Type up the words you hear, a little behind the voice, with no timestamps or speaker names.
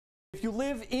If you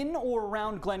live in or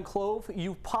around Glen Cove,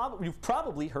 you've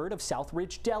probably heard of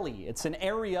Southridge Deli. It's an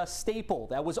area staple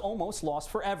that was almost lost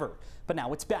forever, but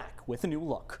now it's back with a new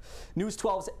look. News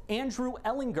 12's Andrew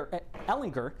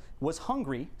Ellinger was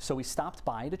hungry, so he stopped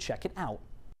by to check it out.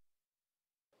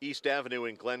 East Avenue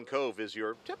in Glen Cove is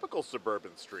your typical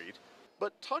suburban street,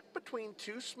 but tucked between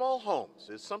two small homes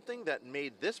is something that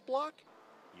made this block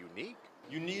unique.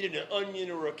 You needed an onion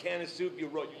or a can of soup,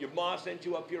 your mom sent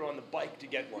you up here on the bike to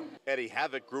get one. Eddie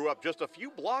Havoc grew up just a few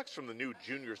blocks from the new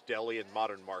Junior's Deli and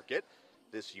Modern Market.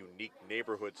 This unique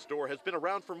neighborhood store has been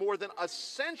around for more than a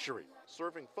century,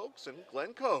 serving folks in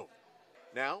Glen Cove.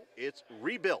 Now it's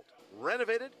rebuilt,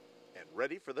 renovated, and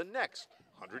ready for the next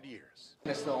 100 years.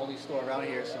 It's the only store around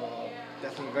here, so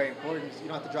definitely very important. You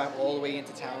don't have to drive all the way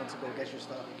into town to go get your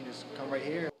stuff. You can just come right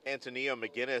here. Antonia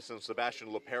McGinnis and Sebastian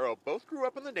Lopero both grew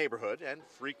up in the neighborhood and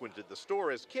frequented the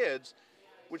store as kids,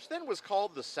 which then was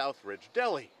called the Southridge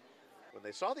Deli. When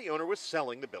they saw the owner was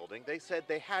selling the building, they said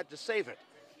they had to save it.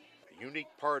 A unique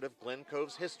part of Glen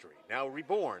Cove's history, now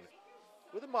reborn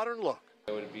with a modern look.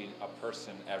 It would be a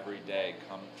person every day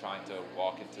trying to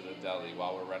walk into the deli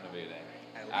while we're renovating,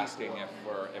 asking if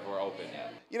we're open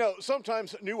yet. You know,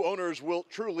 sometimes new owners will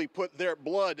truly put their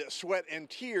blood, sweat, and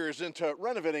tears into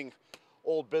renovating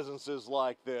old businesses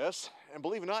like this. And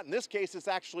believe it or not, in this case, it's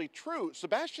actually true.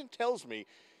 Sebastian tells me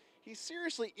he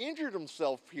seriously injured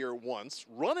himself here once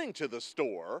running to the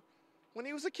store when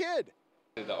he was a kid.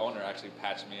 The owner actually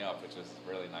patched me up, which was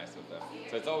really nice of them.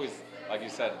 So it's always, like you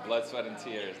said, blood, sweat, and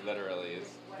tears, literally.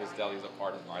 This deli is a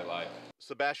part of my life.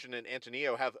 Sebastian and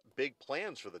Antonio have big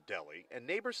plans for the deli, and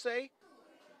neighbors say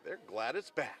they're glad it's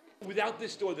back. Without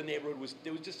this store, the neighborhood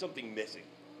there was just something missing.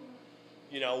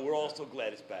 You know, we're all so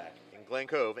glad it's back. In Glen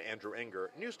Cove, Andrew Enger,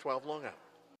 News 12 Long Island.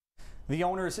 The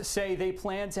owners say they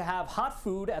plan to have hot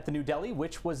food at the new deli,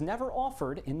 which was never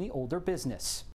offered in the older business.